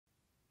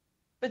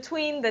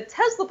Between the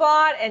Tesla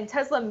bot and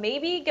Tesla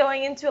maybe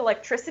going into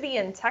electricity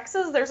in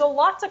Texas, there's a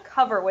lot to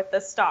cover with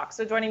this stock.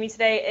 So joining me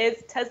today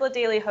is Tesla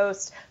Daily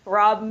host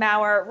Rob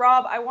Maurer.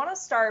 Rob, I want to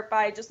start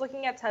by just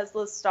looking at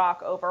Tesla's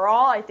stock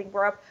overall. I think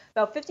we're up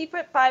about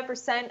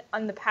 55%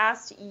 on the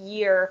past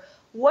year.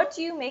 What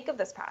do you make of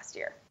this past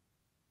year?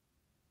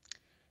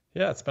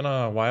 Yeah, it's been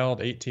a wild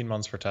 18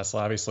 months for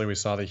Tesla. Obviously, we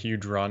saw the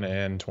huge run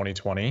in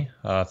 2020.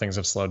 Things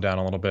have slowed down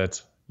a little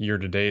bit year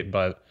to date,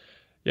 but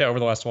yeah, over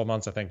the last 12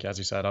 months, I think, as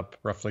you said, up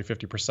roughly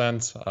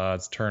 50%.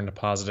 It's turned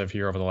positive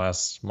here over the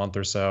last month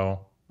or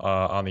so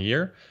on the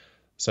year.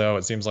 So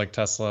it seems like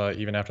Tesla,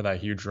 even after that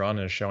huge run,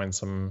 is showing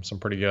some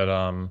pretty good,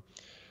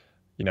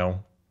 you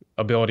know,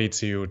 ability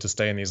to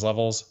stay in these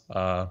levels.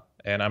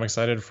 And I'm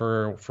excited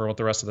for what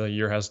the rest of the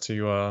year has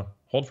to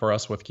hold for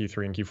us with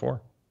Q3 and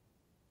Q4.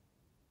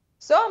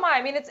 So am I.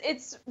 I mean,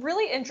 it's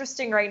really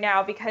interesting right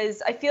now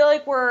because I feel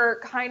like we're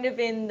kind of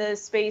in the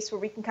space where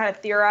we can kind of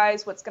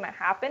theorize what's going to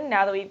happen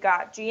now that we've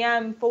got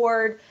GM,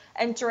 Ford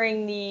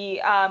entering the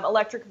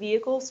electric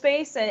vehicle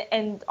space.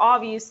 And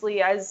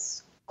obviously,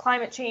 as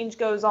climate change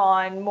goes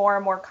on, more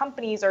and more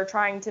companies are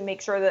trying to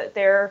make sure that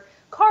their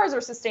cars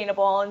are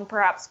sustainable and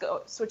perhaps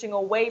switching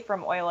away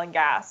from oil and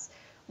gas.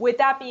 With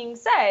that being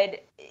said,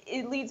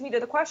 it leads me to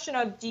the question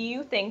of, do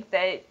you think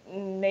that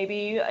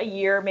maybe a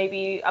year,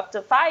 maybe up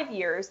to 5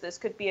 years, this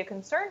could be a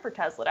concern for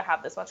Tesla to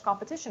have this much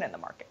competition in the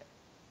market?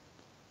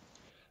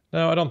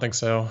 No, I don't think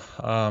so.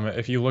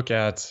 If you look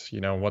at,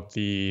 what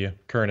the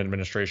current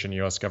administration,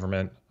 U.S.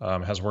 government,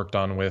 has worked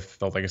on with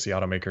the legacy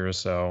automakers,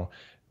 so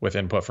with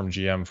input from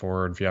GM,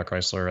 Ford, Fiat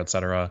Chrysler, et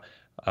cetera,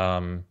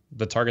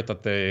 the target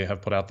that they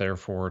have put out there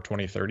for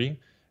 2030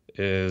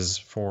 is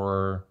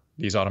for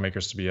these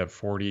automakers to be at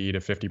 40 to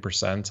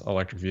 50%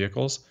 electric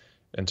vehicles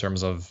in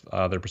terms of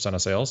their percent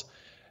of sales.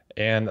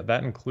 And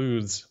that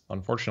includes,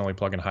 unfortunately,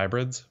 plug-in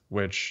hybrids,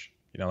 which,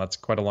 that's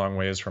quite a long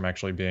ways from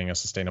actually being a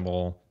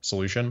sustainable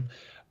solution.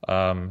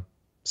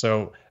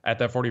 So at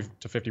that 40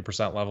 to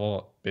 50%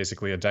 level,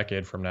 basically a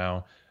decade from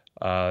now,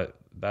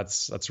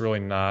 that's really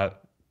not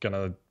going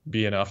to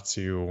be enough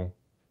to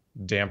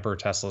damper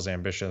Tesla's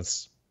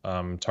ambitious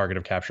target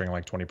of capturing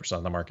like 20%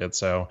 of the market.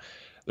 So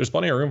there's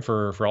plenty of room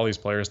for all these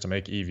players to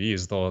make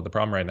EVs. The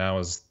problem right now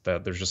is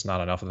that there's just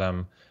not enough of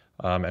them.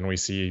 And we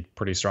see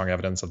pretty strong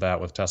evidence of that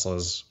with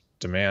Tesla's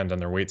demand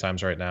and their wait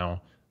times right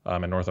now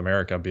in North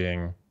America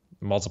being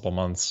multiple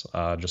months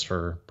just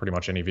for pretty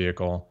much any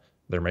vehicle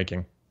they're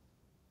making.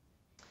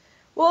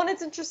 Well, and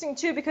it's interesting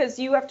too because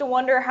you have to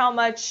wonder how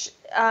much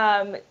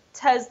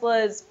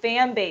Tesla's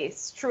fan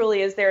base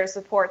truly is there to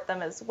support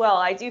them as well.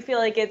 I do feel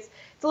like it's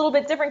a little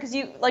bit different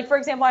because for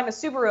example, I'm a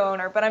Subaru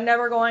owner, but I'm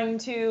never going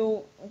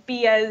to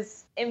be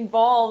as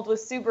involved with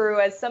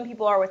Subaru as some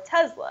people are with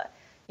Tesla.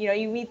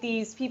 You meet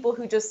these people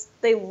who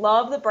they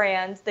love the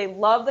brand, they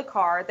love the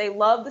car, they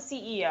love the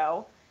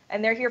CEO,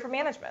 and they're here for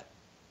management.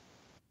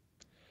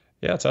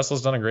 Yeah,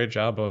 Tesla's done a great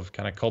job of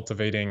kind of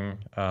cultivating,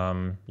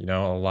 a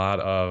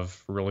lot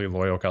of really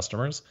loyal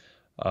customers,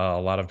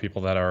 a lot of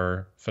people that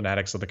are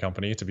fanatics of the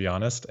company, to be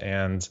honest.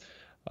 And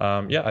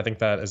yeah, I think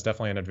that is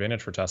definitely an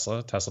advantage for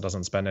Tesla. Tesla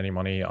doesn't spend any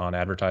money on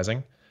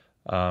advertising.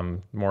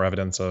 More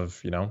evidence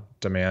of,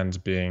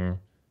 demand being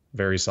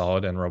very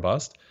solid and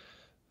robust.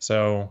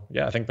 So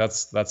yeah, I think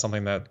that's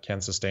something that can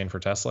sustain for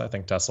Tesla. I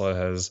think Tesla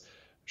has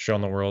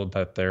shown the world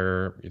that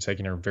they're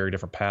taking a very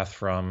different path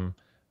from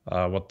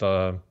what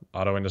the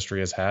auto industry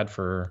has had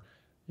for,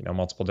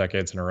 multiple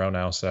decades in a row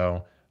now.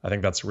 So I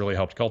think that's really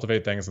helped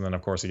cultivate things. And then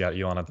of course you got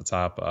Elon at the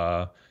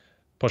top,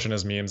 pushing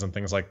his memes and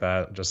things like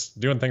that, just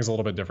doing things a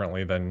little bit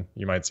differently than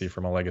you might see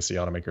from a legacy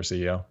automaker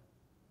CEO.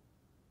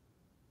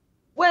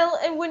 Well,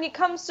 and when it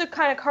comes to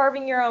kind of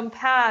carving your own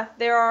path,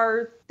 there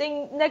are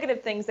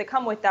negative things that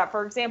come with that.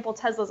 For example,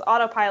 Tesla's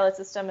autopilot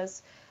system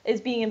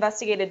is being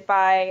investigated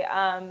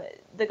by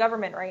the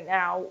government right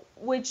now,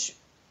 which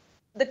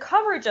the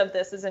coverage of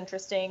this is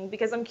interesting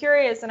because I'm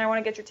curious and I want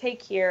to get your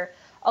take here.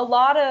 A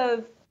lot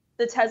of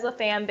the Tesla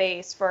fan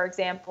base, for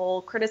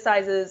example,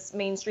 criticizes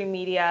mainstream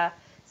media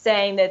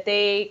saying that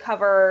they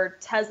cover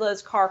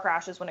Tesla's car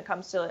crashes when it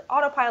comes to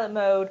autopilot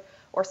mode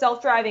or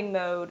self-driving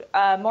mode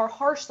more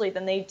harshly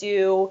than they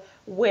do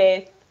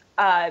with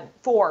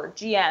Ford,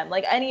 GM,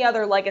 like any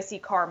other legacy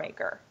car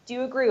maker. Do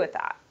you agree with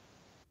that?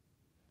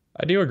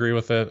 I do agree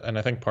with it. And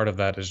I think part of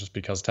that is just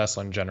because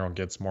Tesla in general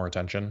gets more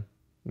attention.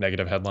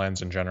 Negative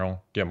headlines in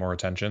general get more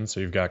attention. So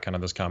you've got kind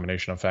of this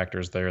combination of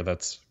factors there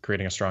that's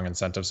creating a strong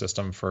incentive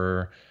system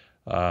for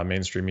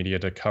mainstream media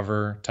to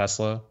cover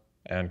Tesla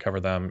and cover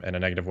them in a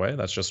negative way.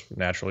 That's just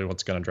naturally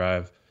what's going to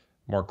drive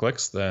more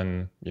clicks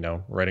than,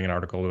 writing an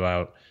article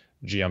about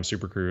GM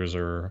Super Cruise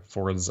or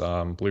Ford's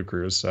Blue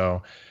Cruise.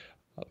 So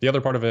the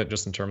other part of it,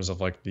 just in terms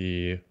of like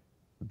the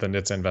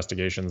NHTSA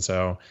investigation.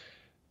 So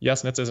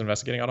yes, NHTSA is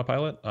investigating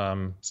autopilot.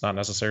 It's not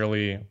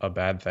necessarily a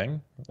bad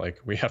thing. Like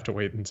we have to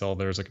wait until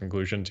there's a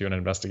conclusion to an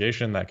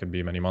investigation. That could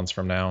be many months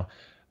from now.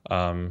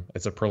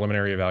 It's a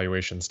preliminary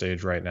evaluation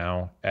stage right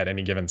now. At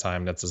any given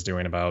time, NHTSA is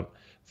doing about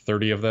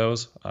 30 of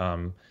those.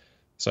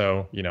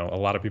 So, a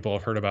lot of people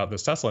have heard about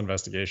this Tesla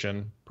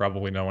investigation.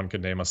 Probably no one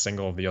could name a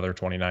single of the other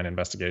 29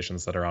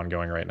 investigations that are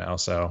ongoing right now.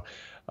 So,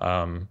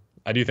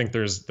 I do think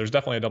there's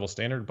definitely a double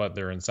standard, but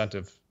there are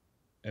incentive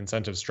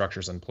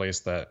structures in place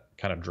that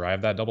kind of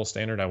drive that double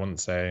standard. I wouldn't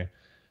say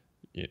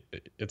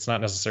it's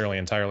not necessarily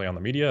entirely on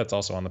the media. It's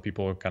also on the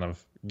people kind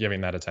of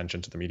giving that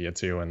attention to the media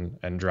too,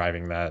 and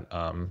driving that,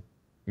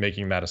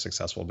 making that a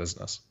successful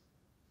business.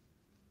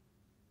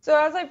 So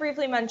as I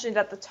briefly mentioned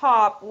at the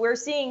top, we're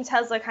seeing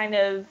Tesla kind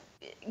of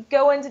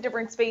go into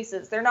different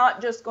spaces. They're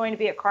not just going to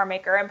be a car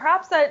maker, and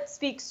perhaps that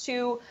speaks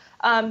to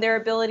their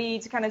ability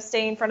to kind of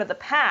stay in front of the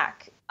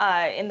pack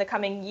in the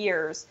coming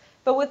years.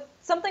 But with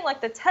something like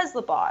the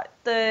Tesla bot,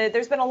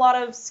 there's been a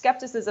lot of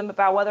skepticism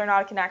about whether or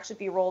not it can actually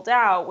be rolled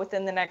out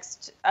within the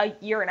next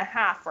year and a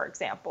half, for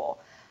example.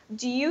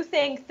 Do you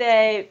think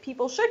that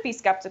people should be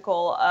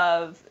skeptical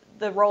of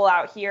the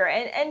rollout here?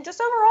 And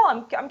just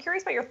overall, I'm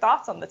curious about your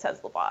thoughts on the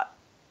Tesla bot.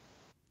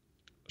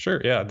 Sure.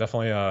 Yeah,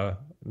 definitely.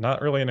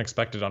 Not really an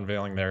expected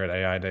unveiling there at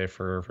AI Day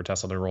for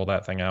Tesla to roll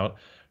that thing out,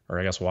 or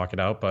I guess walk it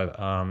out. But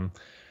I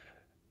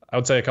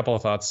would say a couple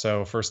of thoughts.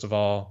 So first of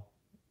all,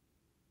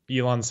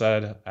 Elon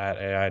said at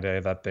AI Day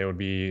that they would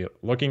be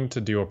looking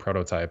to do a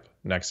prototype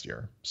next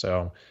year.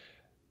 So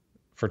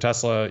for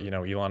Tesla,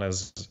 Elon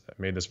has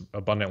made this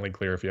abundantly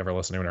clear. If you ever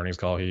listen to an earnings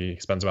call, he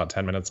spends about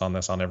 10 minutes on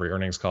this on every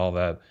earnings call,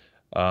 that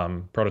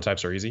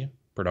prototypes are easy,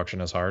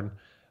 production is hard.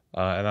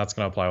 And that's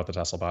going to apply with the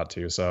Tesla bot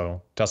too.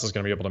 So Tesla's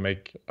going to be able to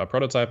make a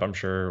prototype, I'm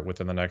sure,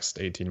 within the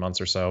next 18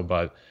 months or so.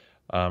 But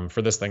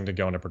for this thing to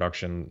go into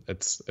production,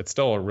 it's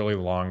still a really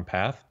long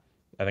path.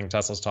 I think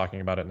Tesla's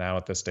talking about it now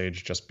at this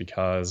stage just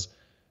because,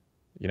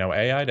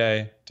 AI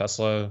Day,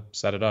 Tesla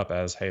set it up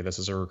as, hey, this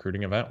is a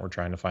recruiting event. We're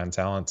trying to find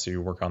talent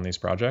to work on these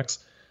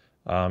projects.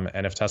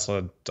 And if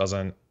Tesla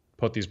doesn't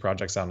put these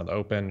projects out in the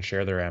open,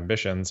 share their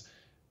ambitions,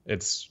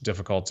 it's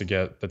difficult to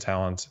get the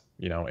talent,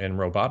 in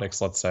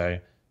robotics, let's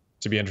say,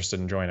 to be interested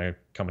in joining a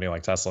company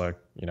like Tesla,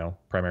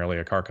 primarily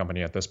a car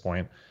company at this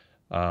point.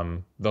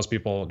 Those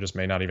people just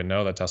may not even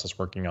know that Tesla's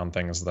working on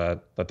things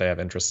that they have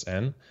interests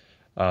in.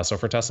 So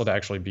for Tesla to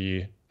actually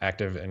be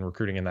active in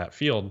recruiting in that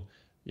field,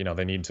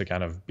 they need to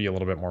kind of be a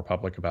little bit more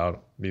public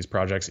about these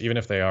projects, even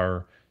if they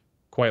are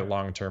quite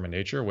long-term in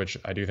nature, which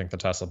I do think the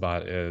Tesla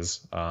bot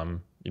is,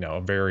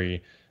 a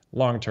very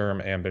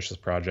long-term, ambitious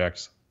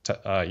project.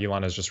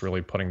 Elon is just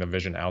really putting the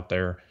vision out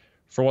there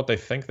for what they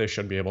think they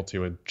should be able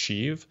to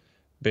achieve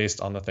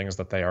based on the things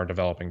that they are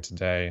developing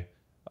today,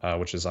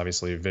 which is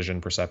obviously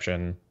vision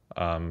perception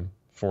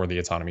for the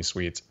autonomy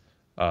suite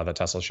that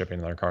Tesla's shipping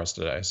in their cars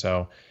today.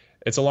 So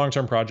it's a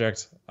long-term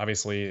project.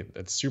 Obviously,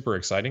 it's super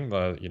exciting.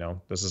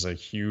 This is a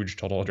huge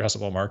total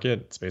addressable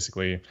market. It's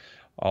basically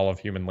all of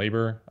human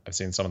labor. I've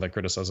seen some of the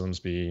criticisms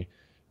be,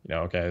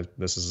 okay,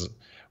 this is,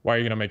 why are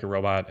you going to make a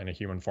robot in a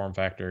human form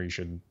factor? You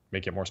should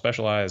make it more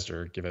specialized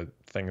or give it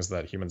things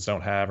that humans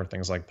don't have or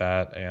things like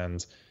that.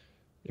 And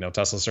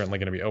Tesla's certainly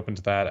going to be open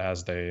to that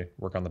as they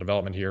work on the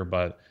development here,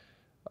 but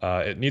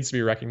it needs to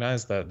be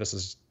recognized that this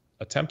is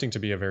attempting to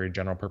be a very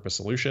general purpose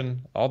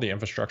solution. All the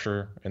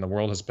infrastructure in the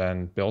world has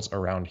been built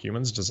around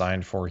humans,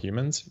 designed for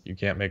humans. You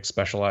can't make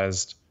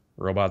specialized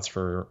robots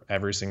for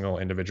every single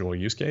individual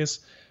use case.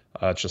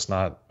 It's just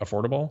not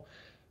affordable.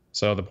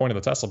 So the point of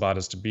the Tesla bot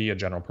is to be a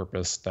general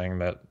purpose thing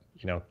that,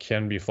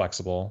 can be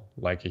flexible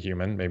like a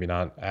human, maybe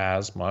not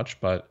as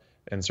much, but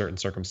in certain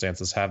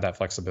circumstances have that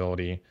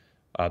flexibility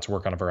to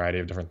work on a variety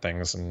of different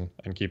things and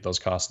keep those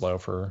costs low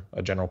for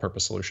a general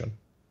purpose solution.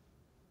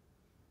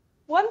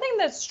 One thing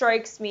that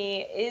strikes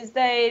me is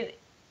that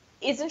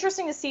it's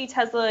interesting to see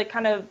Tesla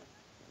kind of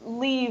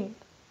leave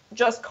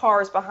just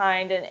cars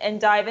behind and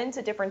dive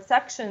into different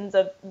sections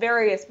of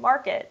various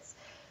markets.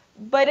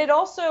 But it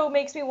also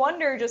makes me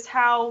wonder just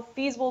how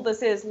feasible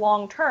this is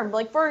long term.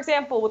 Like, for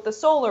example, with the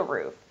solar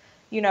roof,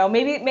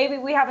 maybe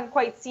we haven't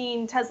quite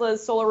seen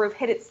Tesla's solar roof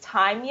hit its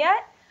time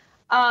yet.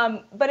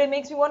 But it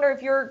makes me wonder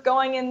if you're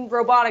going in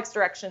robotics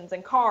directions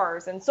and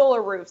cars and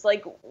solar roofs,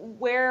 like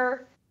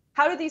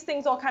how do these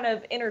things all kind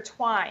of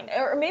intertwine?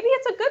 Or maybe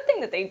it's a good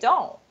thing that they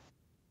don't.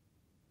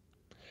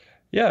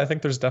 Yeah, I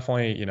think there's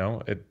definitely,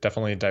 it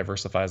definitely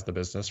diversifies the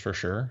business for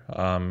sure.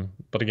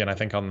 But again, I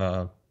think on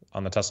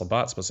the Tesla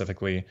bot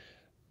specifically,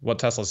 what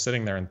Tesla's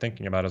sitting there and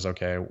thinking about is,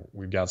 okay,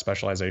 we've got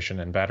specialization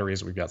in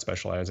batteries, we've got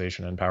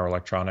specialization in power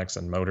electronics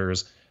and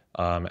motors,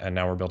 and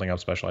now we're building up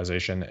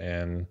specialization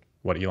in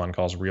what Elon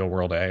calls real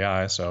world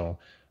AI. So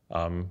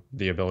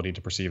the ability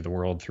to perceive the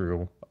world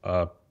through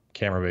a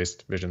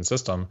camera-based vision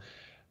system,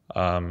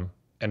 and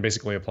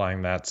basically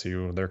applying that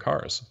to their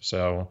cars.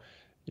 So,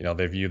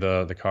 they view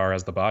the car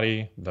as the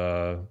body,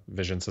 the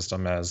vision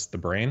system as the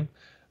brain.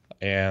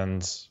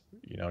 And,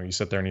 you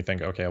sit there and you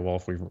think, okay, well,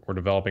 if we're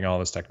developing all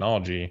this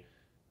technology,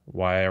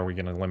 why are we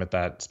going to limit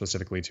that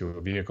specifically to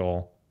a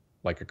vehicle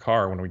like a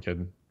car when we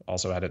could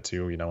also add it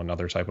to,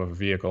 another type of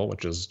vehicle,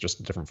 which is just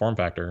a different form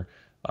factor,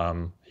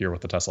 here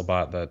with the Tesla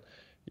bot that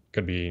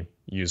could be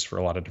used for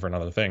a lot of different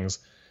other things.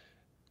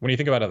 When you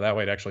think about it that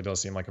way, it actually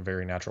does seem like a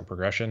very natural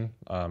progression,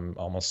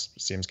 almost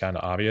seems kind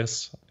of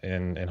obvious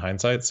in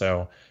hindsight.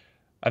 So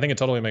I think it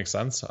totally makes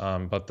sense.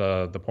 But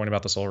the point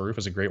about the solar roof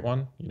is a great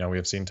one. We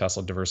have seen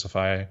Tesla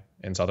diversify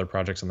into other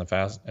projects in the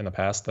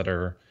past that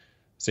are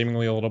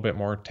seemingly a little bit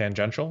more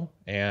tangential,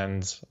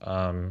 and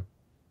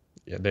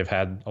yeah, they've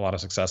had a lot of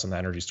success in the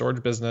energy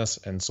storage business.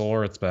 And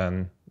solar, it's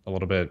been a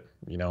little bit,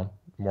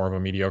 more of a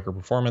mediocre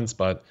performance,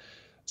 but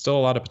still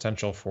a lot of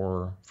potential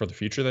for the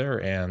future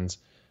there. And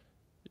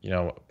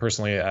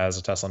personally, as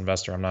a Tesla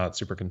investor, I'm not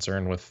super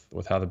concerned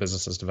with how the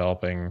business is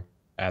developing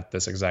at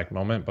this exact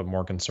moment, but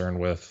more concerned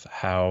with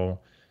how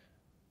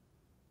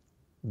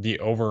the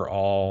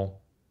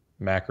overall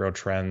macro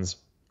trends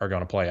are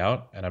going to play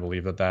out. And I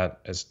believe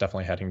that is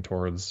definitely heading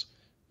towards,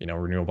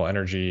 renewable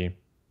energy,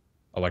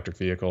 electric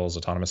vehicles,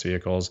 autonomous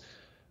vehicles,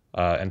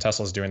 and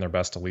Tesla's doing their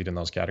best to lead in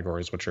those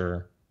categories, which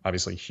are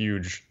obviously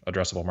huge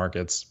addressable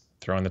markets.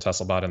 Throwing the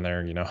Tesla bot in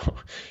there,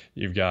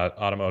 you've got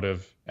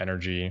automotive,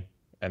 energy,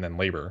 and then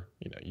labor.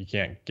 You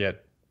can't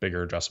get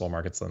bigger addressable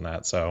markets than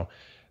that. So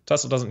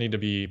Tesla doesn't need to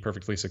be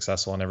perfectly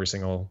successful in every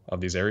single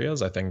of these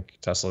areas. I think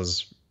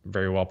Tesla's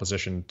very well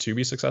positioned to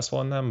be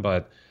successful in them,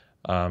 but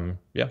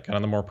yeah, kind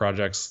of the more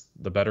projects,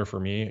 the better for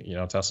me.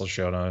 Tesla's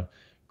shown a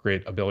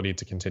great ability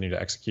to continue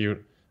to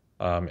execute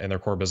in their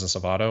core business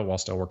of auto while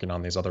still working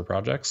on these other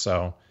projects.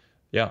 So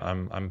yeah,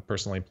 I'm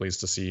personally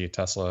pleased to see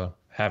Tesla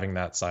having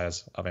that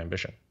size of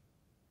ambition.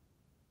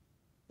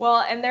 Well,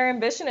 and their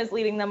ambition is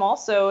leading them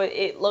also,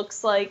 it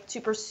looks like,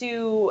 to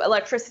pursue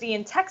electricity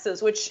in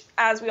Texas, which,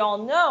 as we all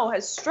know,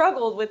 has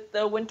struggled with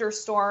the winter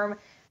storm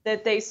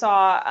that they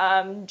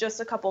saw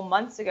just a couple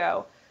months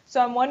ago. So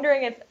I'm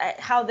wondering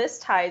how this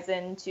ties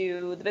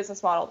into the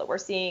business model that we're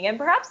seeing, and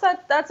perhaps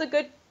that's a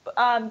good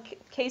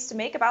case to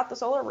make about the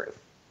solar roof.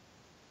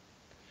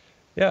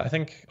 Yeah, I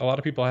think a lot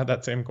of people had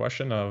that same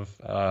question of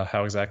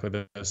how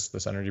exactly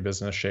this energy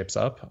business shapes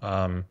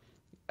up.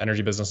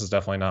 Energy business is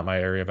definitely not my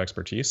area of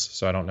expertise,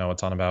 so I don't know a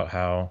ton about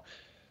how,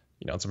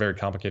 it's a very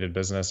complicated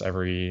business.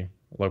 Every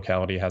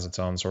locality has its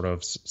own sort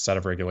of set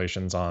of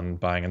regulations on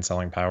buying and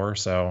selling power.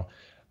 So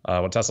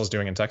what Tesla's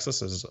doing in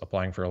Texas is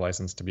applying for a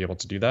license to be able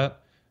to do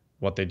that.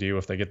 What they do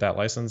if they get that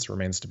license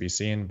remains to be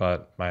seen,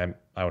 but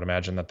I would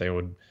imagine that they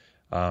would,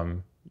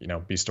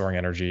 be storing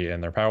energy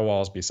in their power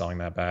walls, be selling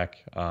that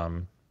back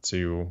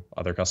to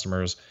other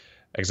customers.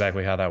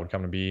 Exactly how that would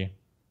come to be,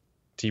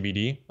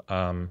 TBD.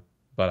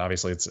 But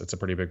obviously, it's a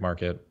pretty big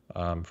market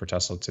for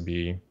Tesla to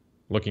be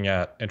looking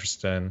at,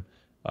 interested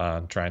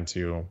in, trying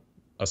to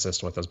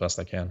assist with as best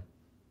they can.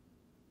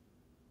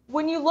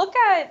 When you look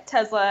at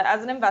Tesla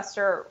as an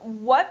investor,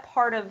 what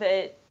part of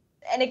it,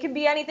 and it can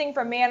be anything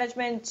from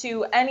management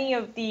to any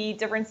of the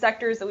different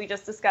sectors that we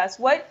just discussed,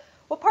 what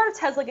part of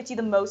Tesla gets you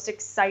the most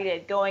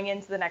excited going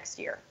into the next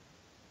year?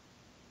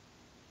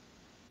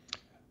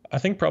 I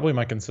think probably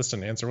my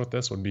consistent answer with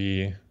this would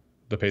be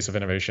the pace of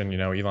innovation.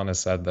 Elon has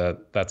said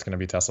that that's going to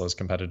be Tesla's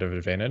competitive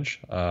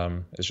advantage.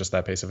 It's just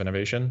that pace of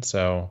innovation.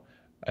 So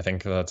I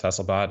think the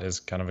Tesla bot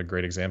is kind of a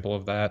great example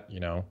of that.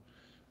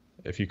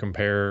 If you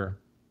compare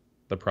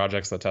the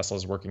projects that Tesla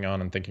is working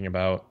on and thinking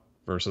about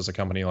versus a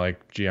company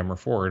like GM or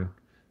Ford,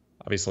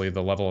 obviously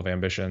the level of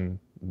ambition,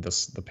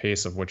 the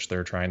pace of which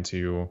they're trying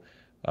to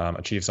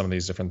achieve some of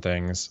these different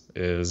things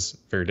is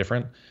very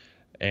different.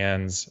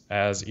 And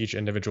as each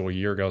individual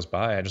year goes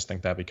by, I just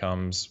think that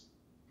becomes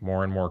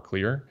more and more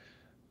clear.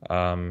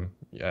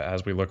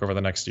 As we look over the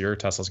next year,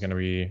 Tesla's going to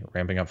be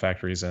ramping up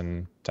factories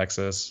in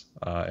Texas,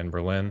 in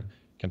Berlin,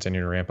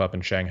 continue to ramp up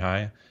in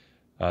Shanghai.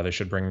 They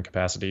should bring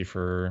capacity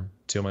for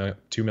 2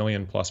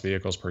 million plus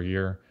vehicles per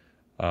year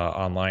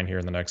online here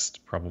in the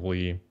next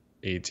probably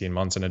 18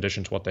 months, in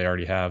addition to what they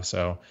already have.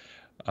 So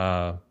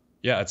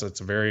yeah,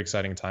 it's a very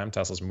exciting time.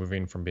 Tesla's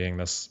moving from being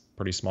this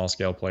pretty small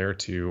scale player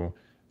to,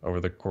 over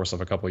the course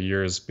of a couple of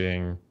years,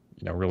 being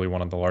really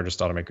one of the largest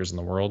automakers in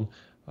the world.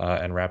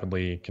 And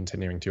rapidly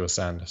continuing to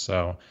ascend.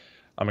 So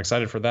I'm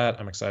excited for that.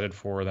 I'm excited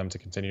for them to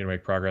continue to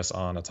make progress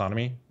on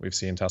autonomy. We've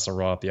seen Tesla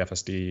roll out the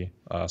FSD,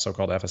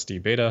 so-called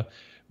FSD beta,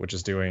 which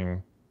is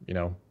doing,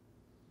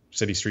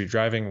 city street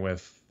driving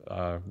with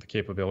the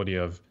capability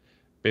of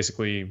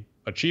basically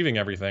achieving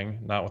everything,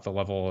 not with the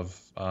level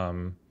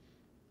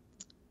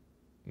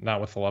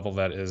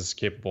that is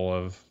capable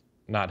of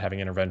not having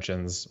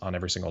interventions on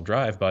every single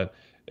drive, but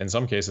in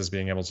some cases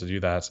being able to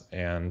do that.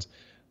 And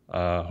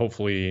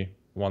hopefully,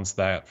 once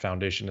that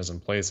foundation is in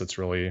place, it's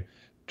really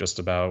just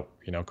about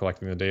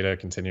collecting the data,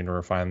 continuing to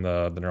refine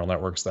the neural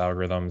networks, the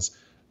algorithms,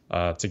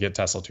 to get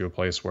Tesla to a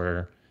place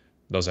where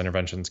those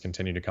interventions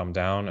continue to come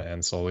down,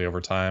 and slowly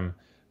over time,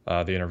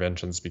 the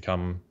interventions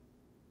become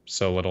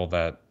so little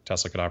that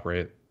Tesla could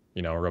operate a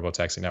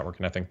robotaxi network.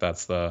 And I think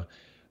that's the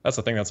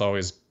thing that's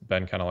always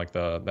been kind of like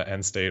the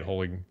end state,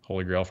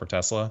 holy grail for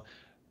Tesla.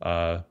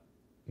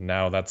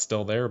 Now that's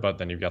still there, but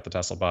then you've got the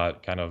Tesla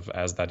bot kind of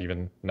as that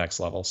even next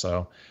level.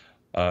 So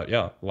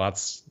yeah,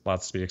 lots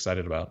to be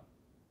excited about.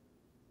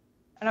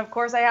 And of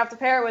course, I have to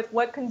pair it with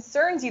what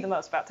concerns you the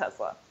most about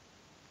Tesla.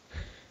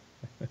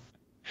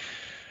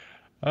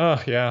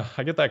 Yeah,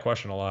 I get that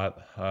question a lot,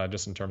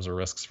 just in terms of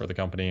risks for the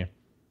company.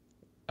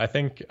 I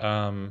think it's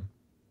a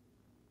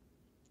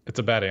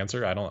bad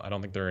answer. I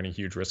don't think there are any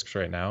huge risks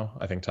right now.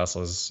 I think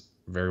Tesla's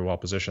very well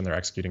positioned. They're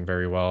executing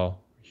very well,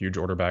 huge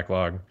order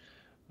backlog.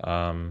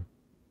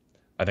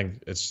 I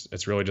think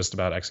it's really just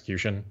about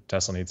execution.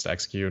 Tesla needs to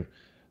execute.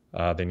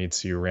 They need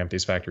to ramp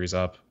these factories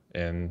up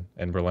in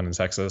Berlin and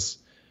Texas.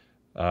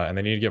 And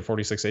they need to get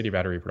 4680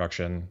 battery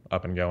production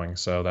up and going.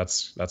 So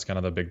that's kind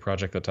of the big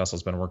project that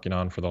Tesla's been working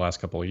on for the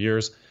last couple of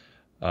years.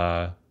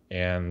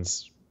 And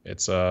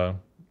it's an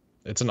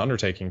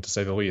undertaking, to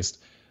say the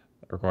least.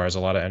 It requires a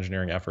lot of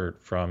engineering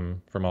effort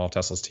from all of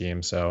Tesla's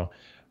team. So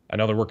I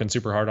know they're working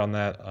super hard on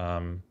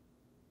that.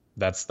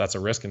 That's a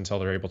risk until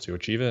they're able to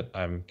achieve it.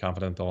 I'm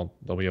confident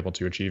they'll be able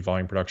to achieve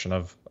volume production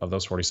of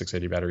those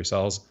 4680 battery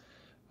cells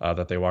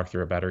that they walked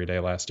through at Battery Day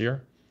last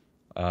year.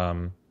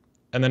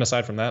 And then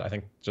aside from that, I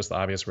think just the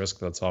obvious risk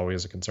that's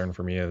always a concern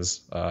for me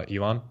is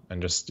Elon,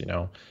 and just,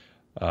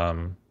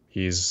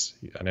 he's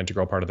an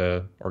integral part of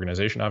the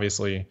organization,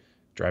 obviously,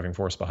 driving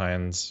force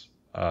behind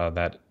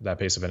that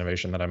pace of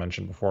innovation that I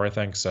mentioned before, I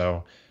think.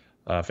 So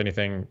if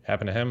anything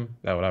happened to him,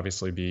 that would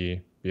obviously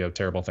be a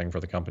terrible thing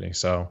for the company.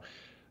 So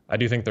I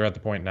do think they're at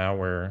the point now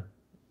where,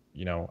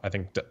 I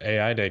think the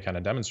AI Day kind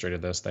of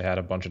demonstrated this. They had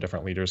a bunch of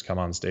different leaders come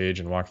on stage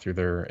and walk through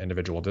their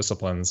individual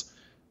disciplines.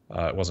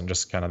 It wasn't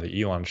just kind of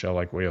the Elon show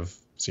like we have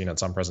seen at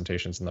some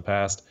presentations in the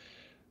past.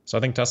 So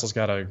I think Tesla's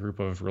got a group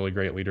of really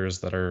great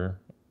leaders that are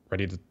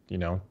ready to,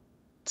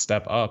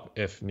 step up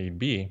if need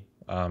be,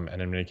 and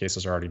in many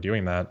cases are already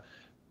doing that,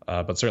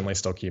 but certainly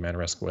still key man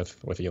risk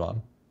with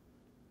Elon.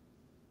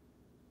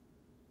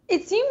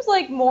 It seems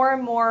like more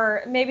and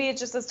more, maybe it's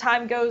just as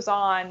time goes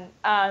on,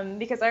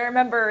 because I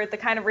remember the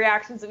kind of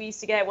reactions that we used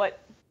to get,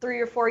 3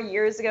 or 4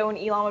 years ago, when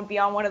Elon would be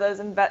on one of those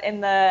in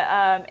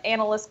the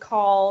analyst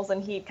calls,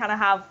 and he'd kind of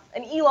have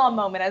an Elon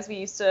moment, as we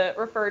used to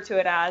refer to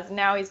it as.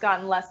 Now he's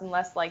gotten less and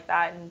less like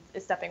that and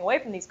is stepping away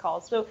from these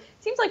calls. So it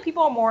seems like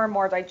people are more and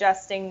more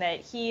digesting that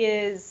he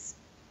is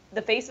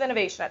the face of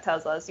innovation at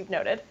Tesla, as you've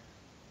noted.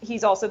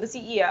 He's also the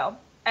CEO,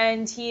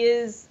 and he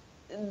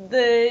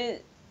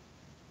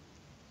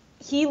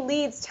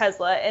leads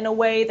Tesla in a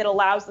way that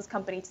allows this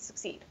company to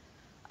succeed,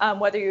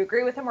 whether you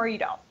agree with him or you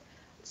don't.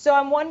 So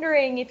I'm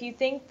wondering if you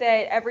think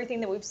that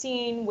everything that we've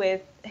seen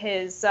with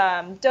his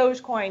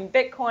Dogecoin,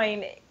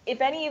 Bitcoin,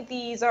 if any of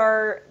these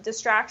are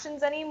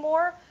distractions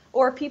anymore,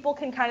 or people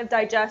can kind of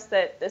digest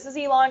that this is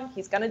Elon,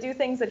 he's going to do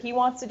things that he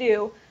wants to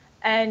do,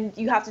 and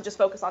you have to just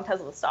focus on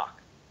Tesla stock.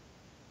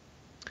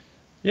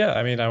 Yeah,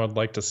 I mean, I would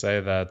like to say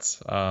that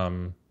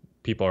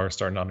people are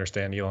starting to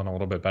understand Elon a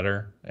little bit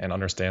better and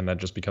understand that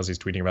just because he's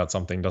tweeting about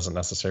something doesn't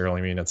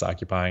necessarily mean it's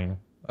occupying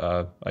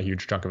a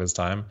huge chunk of his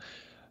time.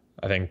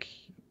 I think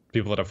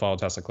people that have followed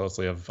Tesla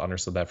closely have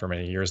understood that for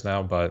many years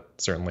now, but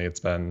certainly it's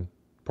been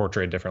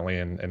portrayed differently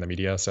in the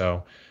media.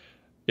 So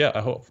yeah,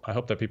 I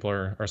hope that people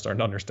are starting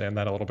to understand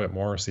that a little bit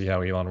more, see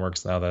how Elon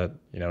works now that,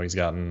 he's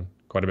gotten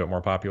quite a bit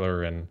more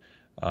popular and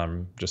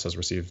just has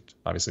received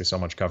obviously so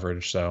much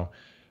coverage. So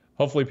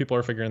hopefully people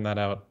are figuring that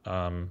out.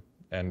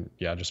 And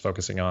yeah, just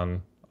focusing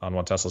on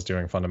what Tesla's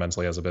doing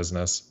fundamentally as a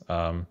business.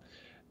 And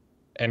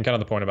kind of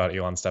the point about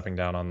Elon stepping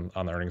down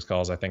on the earnings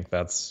calls, I think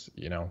that's,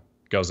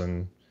 goes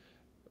in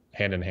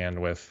hand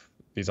with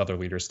these other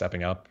leaders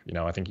stepping up.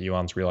 I think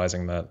Elon's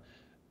realizing that,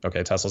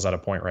 okay, Tesla's at a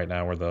point right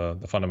now where the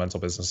fundamental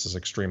business is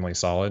extremely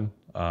solid.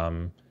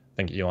 I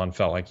think Elon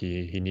felt like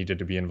he needed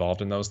to be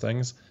involved in those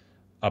things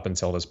up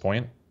until this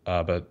point.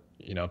 But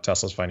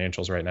Tesla's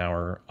financials right now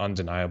are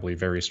undeniably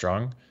very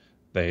strong.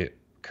 They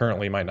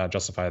currently might not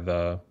justify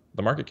the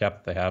market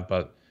cap that they have,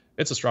 but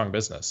it's a strong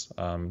business.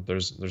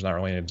 There's not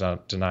really any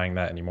denying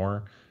that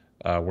anymore.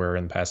 Where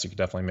in the past you could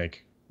definitely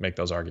make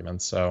those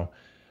arguments. So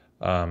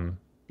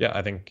yeah,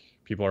 I think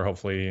people are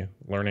hopefully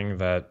learning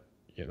that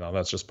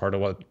that's just part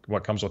of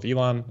what comes with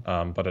Elon,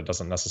 but it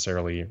doesn't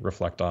necessarily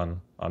reflect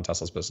on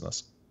Tesla's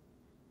business.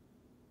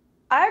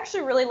 I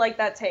actually really like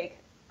that take,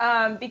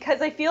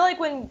 because I feel like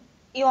when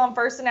Elon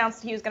first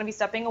announced he was going to be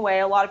stepping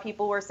away, a lot of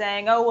people were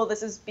saying, oh, well,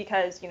 this is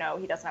because, he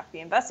doesn't have to be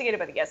investigated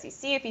by the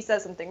SEC if he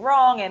says something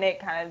wrong, and it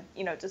kind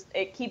of,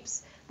 it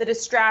keeps the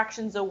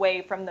distractions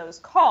away from those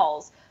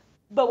calls.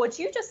 But what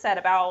you just said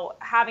about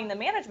having the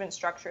management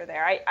structure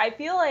there, I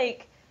feel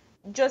like,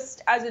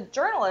 just as a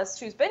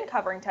journalist who's been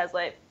covering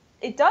Tesla,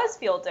 it does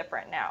feel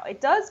different now. It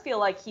does feel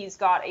like he's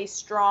got a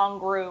strong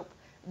group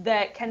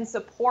that can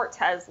support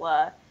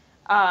Tesla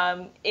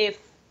if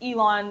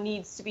Elon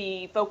needs to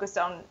be focused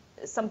on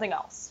something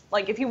else.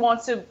 Like if he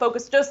wants to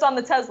focus just on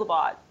the Tesla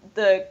bot,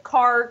 the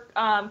car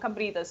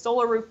company, the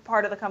solar roof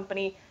part of the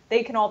company,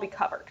 they can all be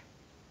covered.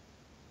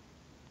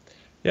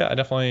 Yeah, I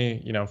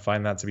definitely,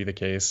 find that to be the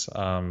case,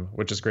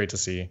 which is great to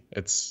see.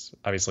 It's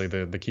obviously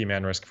the key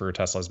man risk for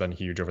Tesla has been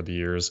huge over the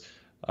years.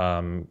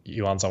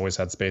 Elon's always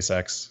had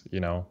SpaceX,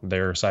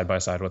 they're side by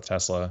side with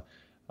Tesla.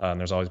 And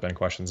there's always been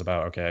questions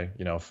about, okay,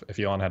 if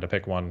Elon had to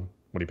pick one,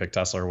 would he pick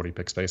Tesla or would he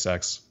pick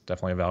SpaceX?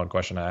 Definitely a valid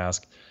question to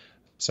ask.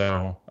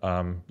 So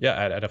yeah,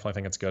 I definitely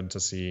think it's good to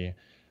see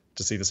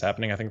this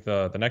happening. I think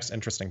the next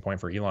interesting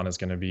point for Elon is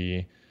going to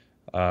be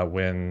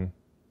when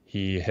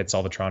he hits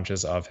all the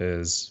tranches of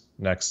his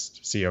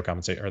next CEO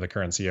compensation, or the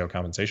current CEO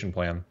compensation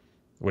plan,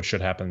 which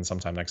should happen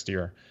sometime next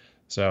year.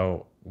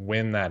 So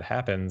when that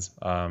happens,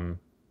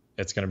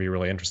 it's going to be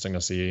really interesting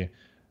to see,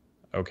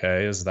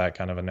 okay, is that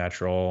kind of a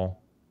natural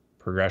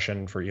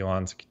progression for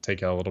Elon to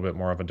take a little bit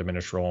more of a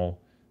diminished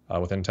role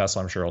within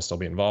Tesla? I'm sure he'll still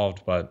be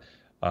involved, but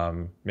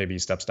maybe he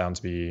steps down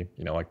to be,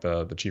 like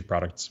the chief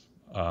product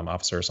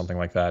officer or something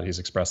like that. He's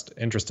expressed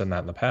interest in that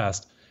in the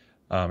past,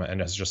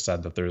 and has just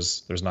said that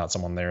there's not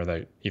someone there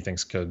that he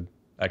thinks could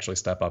actually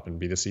step up and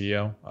be the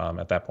CEO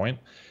at that point.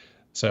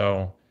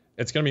 So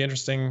it's going to be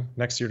interesting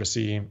next year to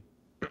see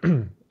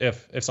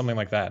if something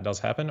like that does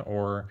happen,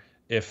 or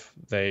if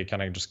they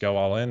kind of just go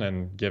all in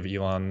and give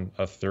Elon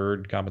a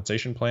third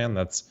compensation plan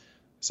that's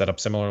set up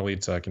similarly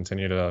to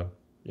continue to,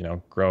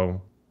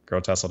 grow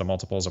Tesla to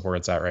multiples of where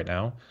it's at right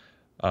now.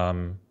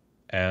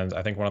 And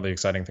I think one of the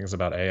exciting things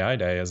about AI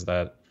Day is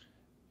that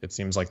it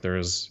seems like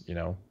there's,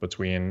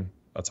 between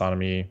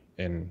autonomy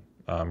in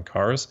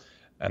cars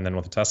and then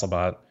with the Tesla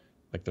bot,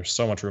 like there's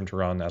so much room to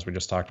run, as we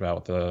just talked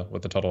about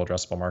with the total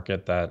addressable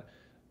market, that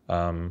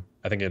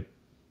I think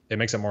it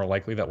makes it more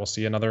likely that we'll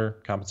see another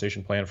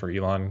compensation plan for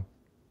Elon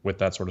with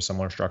that sort of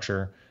similar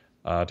structure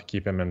to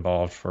keep him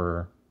involved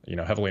for,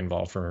 heavily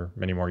involved for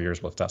many more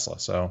years with Tesla.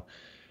 So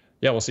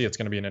yeah, we'll see. It's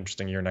going to be an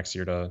interesting year next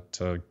year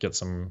to get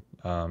some,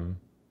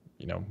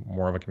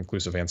 more of a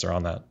conclusive answer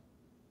on that.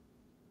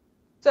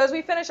 So as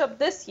we finish up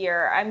this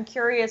year, I'm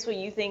curious what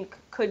you think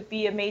could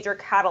be a major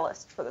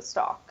catalyst for the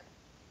stock.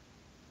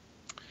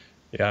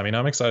 Yeah, I mean,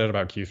 I'm excited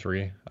about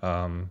Q3.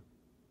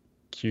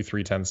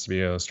 Q3 tends to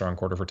be a strong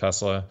quarter for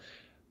Tesla.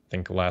 I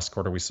think last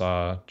quarter we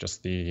saw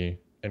just the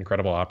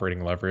incredible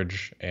operating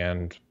leverage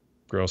and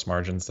gross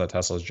margins that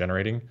Tesla is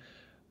generating.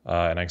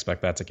 And I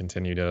expect that to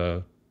continue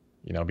to,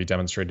 be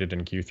demonstrated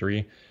in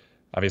Q3.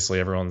 Obviously,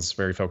 everyone's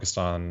very focused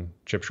on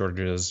chip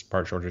shortages,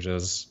 part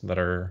shortages that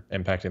are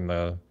impacting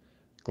the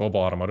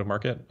global automotive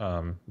market.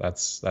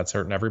 That's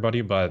hurting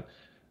everybody, but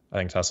I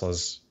think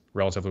Tesla's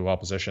relatively well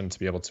positioned to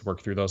be able to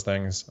work through those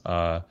things.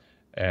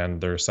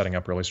 And they're setting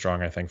up really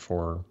strong, I think,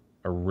 for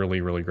a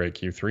really, really great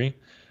Q3.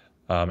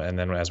 And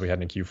then as we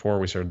head into Q4,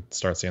 we should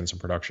start seeing some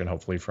production,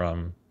 hopefully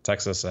from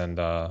Texas and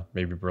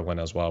maybe Berlin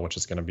as well, which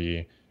is going to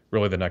be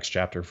really the next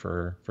chapter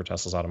for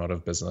Tesla's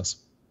automotive business.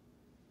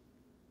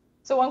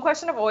 So one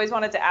question I've always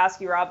wanted to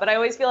ask you, Rob, but I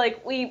always feel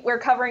like we're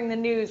covering the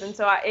news, and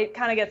so it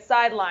kind of gets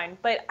sidelined.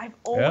 But I've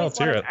always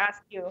wanted to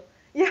ask you,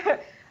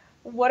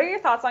 what are your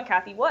thoughts on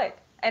Cathie Wood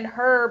and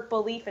her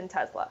belief in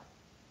Tesla?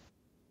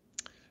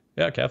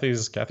 Yeah,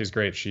 Kathy's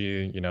great.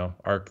 She,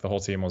 ARK, the whole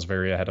team was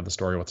very ahead of the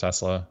story with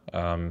Tesla.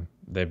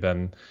 They've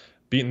been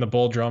beating the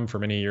bull drum for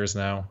many years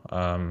now,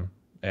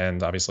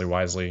 and obviously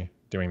wisely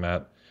doing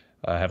that,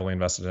 heavily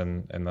invested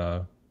in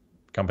the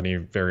company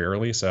very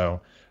early.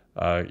 So,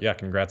 yeah,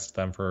 congrats to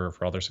them for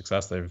all their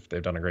success.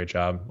 They've done a great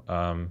job.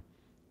 I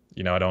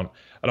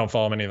don't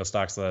follow many of the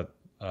stocks that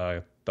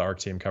the ARK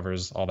team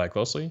covers all that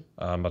closely,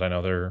 but I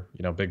know they're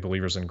big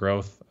believers in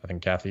growth. I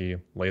think Kathy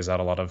lays out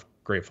a lot of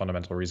great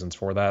fundamental reasons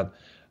for that.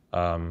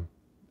 And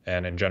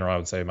in general, I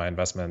would say my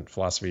investment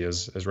philosophy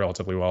is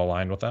relatively well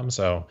aligned with them.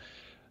 So,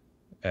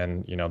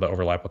 and the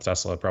overlap with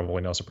Tesla,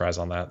 probably no surprise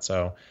on that.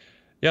 So,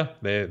 yeah,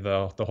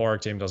 the whole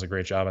ARK team does a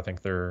great job. I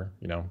think they're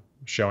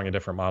showing a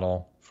different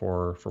model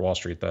for Wall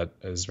Street that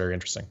is very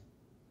interesting.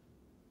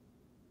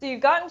 So you've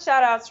gotten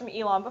shout outs from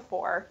Elon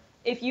before.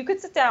 If you could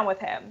sit down with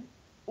him,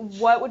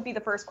 what would be the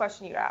first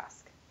question you'd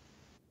ask?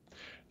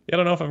 Yeah, I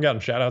don't know if I've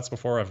gotten shout outs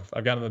before.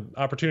 I've gotten the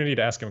opportunity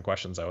to ask him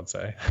questions, I would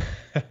say.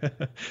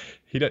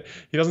 He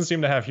doesn't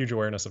seem to have huge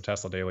awareness of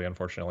Tesla Daily,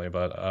 unfortunately,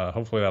 but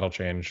hopefully that'll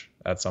change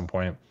at some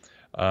point.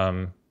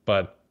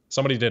 But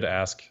somebody did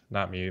ask,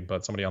 not me,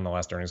 but somebody on the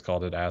last earnings call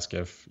did ask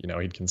if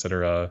he'd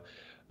consider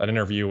an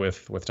interview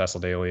with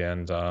Tesla Daily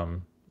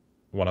and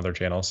one other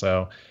channel.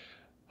 So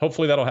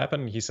hopefully that'll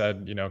happen. He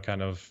said,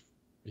 kind of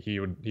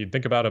he'd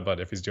think about it, but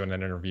if he's doing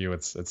an interview,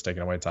 it's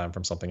taking away time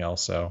from something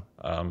else. So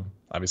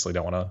obviously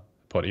don't want to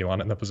put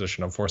Elon in the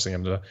position of forcing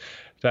him to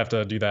have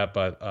to do that.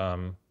 But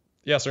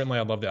yeah, certainly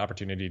I'd love the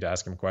opportunity to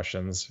ask him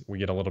questions. We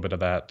get a little bit of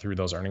that through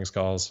those earnings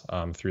calls,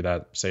 through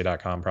that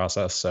say.com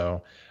process.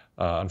 So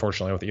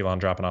unfortunately with Elon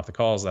dropping off the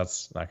calls,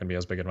 that's not going to be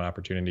as big of an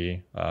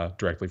opportunity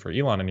directly for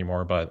Elon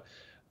anymore. But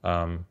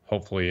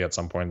hopefully at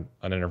some point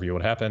an interview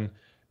would happen.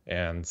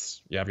 And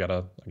yeah, I've got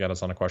a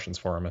ton of questions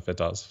for him if it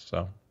does.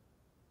 So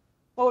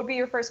what would be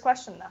your first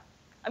question though?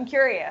 I'm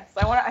curious.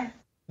 I want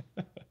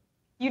to.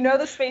 You know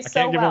the space so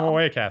well. I can't give him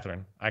away,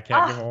 Catherine. I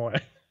can't give him away.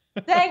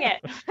 Dang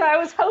it. I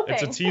was hoping.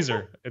 It's a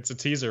teaser. It's a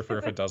teaser for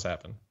if it does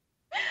happen.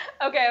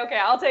 Okay.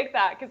 I'll take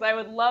that because I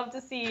would love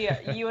to see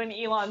you and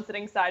Elon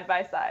sitting side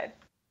by side.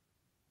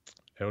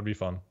 It would be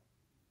fun.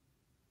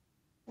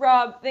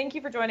 Rob, thank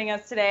you for joining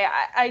us today.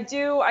 I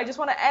just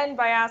want to end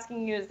by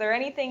asking you, is there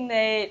anything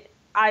that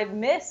I've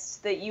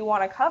missed that you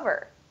want to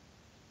cover?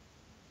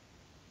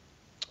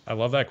 I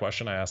love that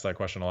question. I ask that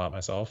question a lot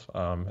myself.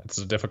 It's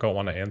a difficult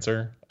one to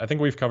answer. I think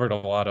we've covered a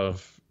lot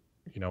of,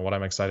 what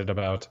I'm excited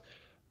about.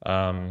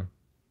 I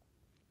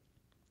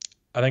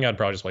think I'd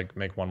probably just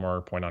make one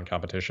more point on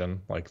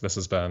competition. This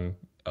has been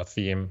a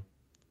theme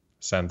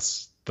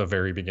since the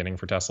very beginning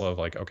for Tesla of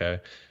okay,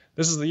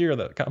 this is the year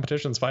that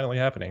competition's finally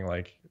happening.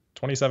 Like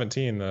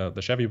 2017,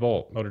 the Chevy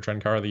Bolt Motor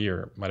Trend Car of the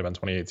Year, might have been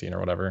 2018 or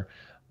whatever.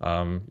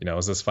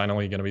 Is this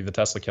finally going to be the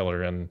Tesla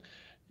killer? And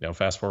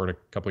fast forward a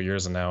couple of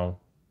years, and now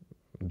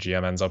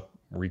GM ends up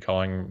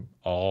recalling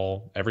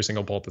every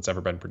single Bolt that's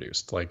ever been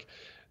produced. Like,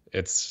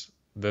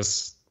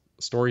 this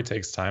story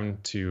takes time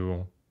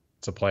to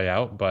play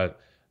out, but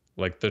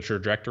like the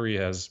trajectory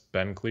has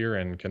been clear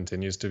and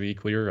continues to be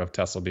clear of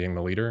Tesla being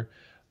the leader.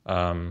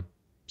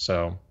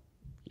 So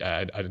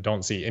yeah, I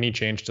don't see any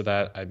change to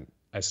that.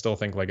 I still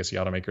think legacy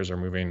automakers are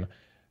moving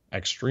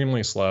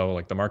extremely slow.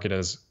 Like, the market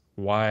is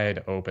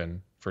wide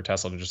open for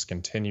Tesla to just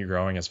continue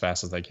growing as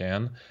fast as they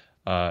can.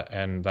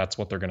 And that's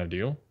what they're going to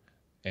do.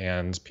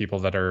 And people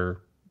that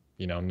are,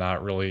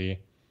 not really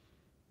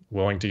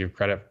willing to give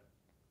credit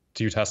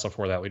to Tesla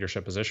for that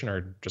leadership position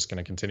are just going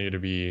to continue to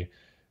be,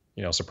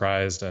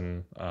 surprised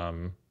and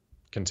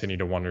continue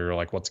to wonder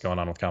like what's going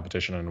on with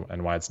competition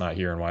and why it's not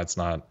here and why it's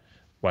not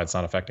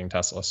affecting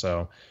Tesla.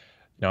 So,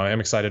 I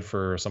am excited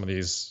for some of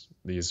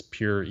these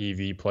pure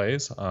EV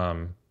plays,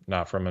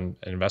 not from an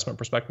investment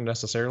perspective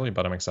necessarily,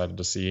 but I'm excited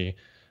to see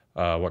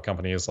what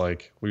companies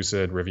like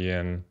Lucid,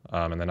 Rivian,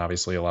 and then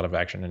obviously a lot of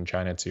action in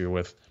China too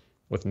with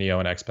NIO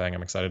and XPeng.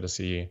 I'm excited to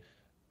see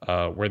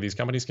where these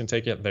companies can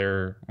take it.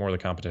 They're more the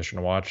competition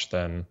to watch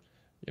than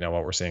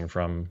what we're seeing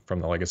from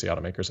the legacy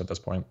automakers at this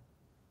point.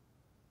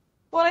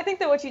 Well, I think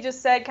that what you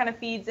just said kind of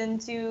feeds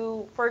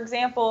into, for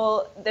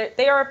example,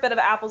 they are a bit of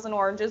apples and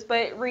oranges,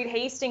 but Reed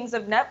Hastings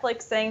of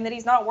Netflix saying that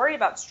he's not worried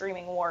about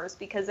streaming wars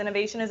because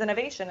innovation is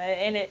innovation.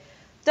 And it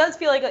does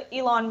feel like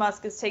Elon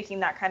Musk is taking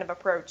that kind of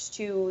approach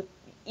to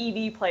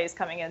EV plays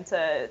coming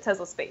into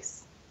Tesla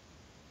space.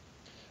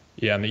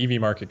 Yeah, and the EV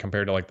market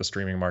compared to like the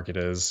streaming market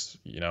is,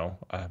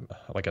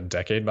 like a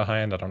decade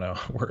behind. I don't know.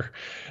 We're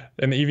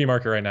in the EV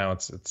market right now.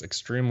 It's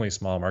extremely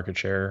small market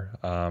share.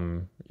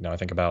 I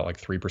think about like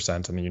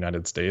 3% in the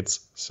United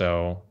States.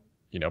 So,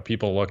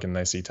 people look and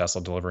they see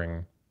Tesla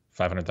delivering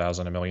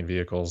 500,000, 1 million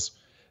vehicles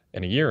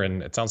in a year,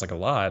 and it sounds like a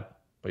lot,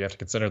 but you have to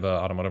consider the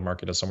automotive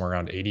market is somewhere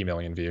around 80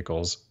 million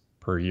vehicles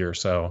per year.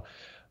 So,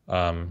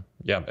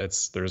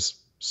 there's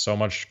so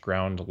much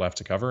ground left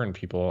to cover, and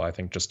people, I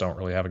think, just don't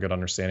really have a good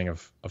understanding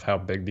of how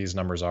big these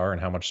numbers are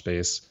and how much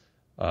space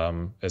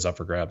is up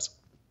for grabs.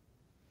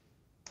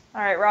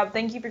 All right, Rob,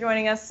 thank you for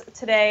joining us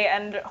today,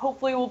 and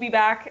hopefully we'll be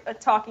back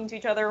talking to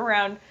each other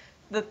around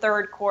the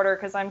third quarter,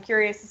 because I'm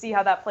curious to see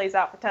how that plays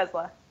out for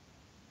Tesla.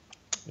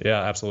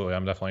 Yeah, absolutely.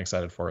 I'm definitely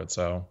excited for it.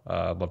 So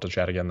I'd love to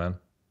chat again then.